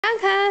看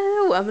看，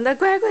我们的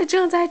乖乖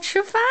正在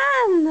吃饭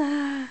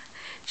呢，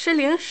吃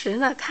零食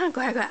呢。看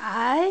乖乖，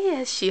哎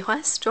呀，喜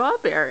欢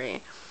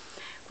strawberry。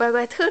乖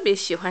乖特别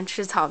喜欢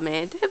吃草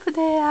莓，对不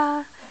对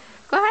呀？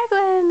乖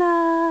乖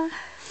呢？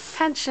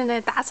看吃那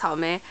大草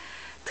莓，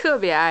特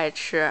别爱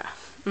吃，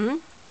对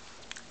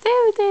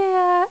不对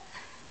呀？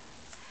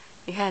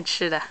你看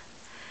吃的，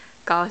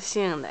高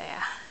兴的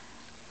呀。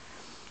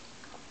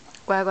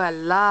乖乖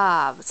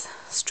loves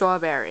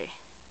strawberry.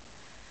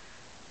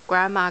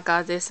 Grandma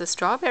got this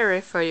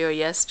strawberry for you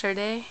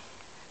yesterday.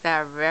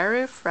 They're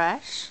very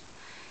fresh,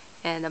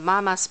 and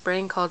Mama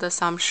sprinkled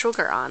some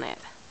sugar on it,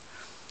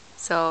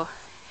 so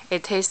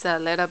it tastes a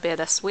little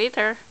bit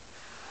sweeter.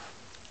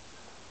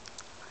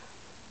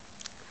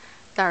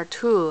 There are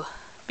 2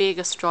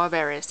 big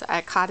strawberries.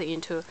 I cut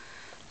into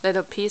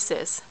little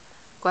pieces.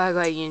 Guai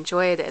Guai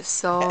enjoyed it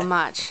so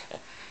much.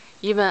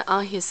 Even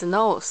on his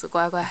nose,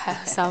 Guai Guai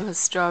has some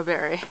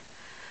strawberry.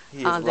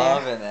 He's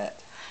loving it.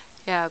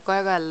 Yeah,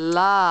 Guai Guai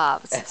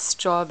loves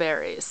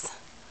strawberries.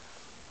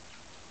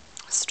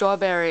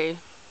 Strawberry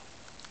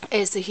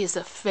is his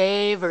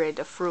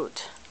favorite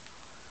fruit.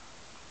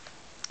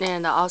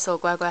 And also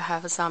Guai Guai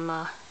have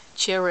some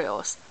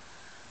Cheerios.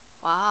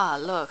 Wow,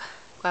 look,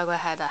 Guai Guai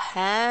had a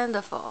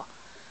handful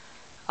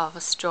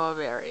of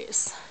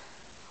strawberries.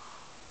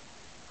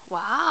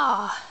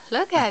 Wow,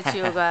 look at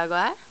you, Guai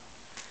Guai.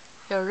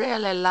 You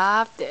really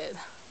loved it,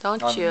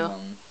 don't you?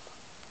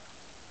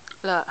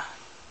 Look.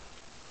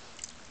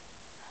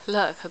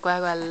 Look, Guai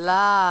Guai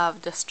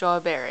loved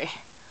strawberry.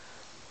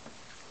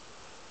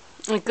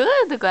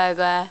 Good, Guai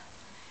Guai.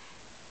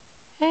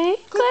 Hey,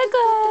 Guai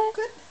Guai.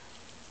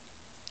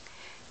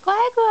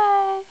 Guai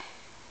Guai.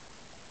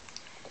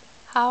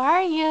 How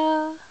are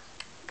you?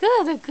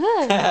 Good,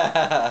 good.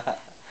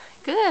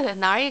 Good.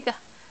 挠一个，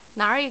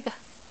挠一个，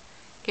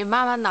给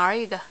妈妈挠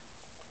一个，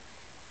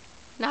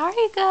挠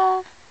一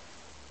个。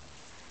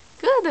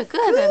Good,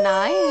 good.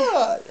 挠一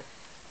个。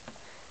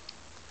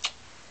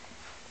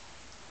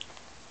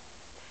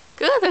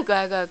Good,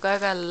 乖乖，乖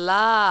乖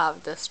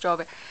loved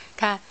strawberry。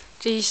看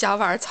这一小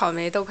碗草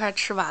莓都快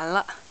吃完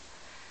了。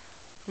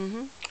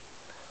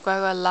乖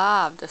乖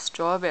loved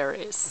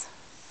strawberries.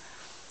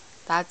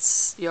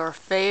 That's your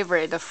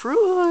favorite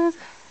fruit.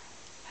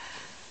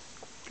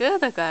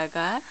 Good, 乖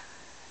乖。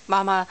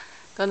Mama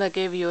gonna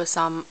give you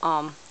some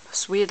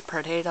sweet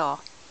potato,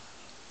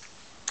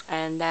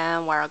 and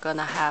then we're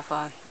gonna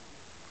have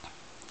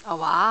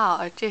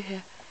wow,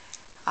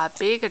 a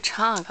big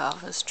chunk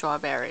of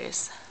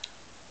strawberries.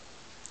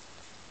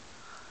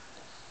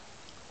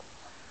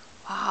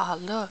 Wow,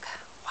 look.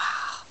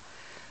 Wow.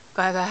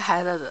 Guai Guai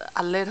had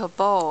a little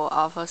bowl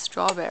of a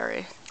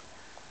strawberry.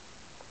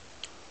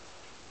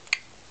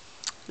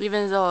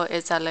 Even though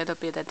it's a little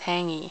bit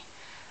tangy,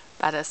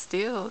 but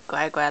still,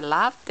 Guai Guai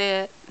loved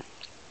it.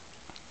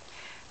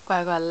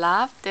 Guai Guai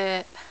loved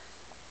it.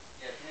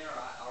 Yeah, Tanner,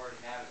 I already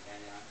have it,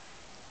 Tanner.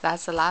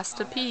 That's the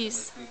last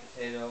piece. With sweet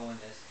potato and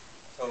this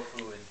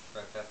tofu and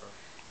red pepper.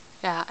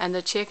 Yeah, and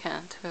the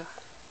chicken too.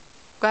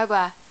 Guai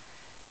Guai,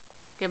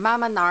 给妈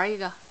妈挠一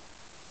个。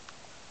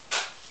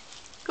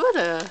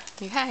Good，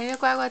 你看人家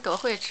乖乖多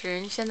会吃，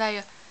人家现在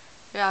又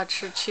要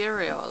吃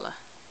Cheerio 了，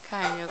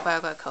看人家乖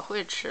乖可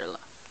会吃了。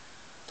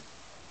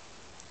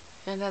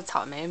现在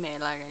草莓没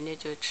了，人家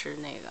就吃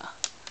那个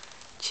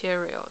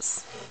Cheerios。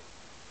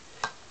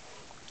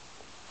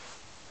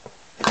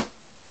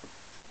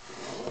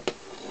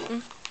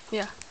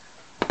呀，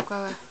乖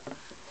乖，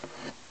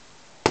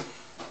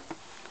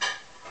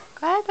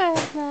乖乖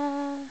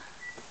呢？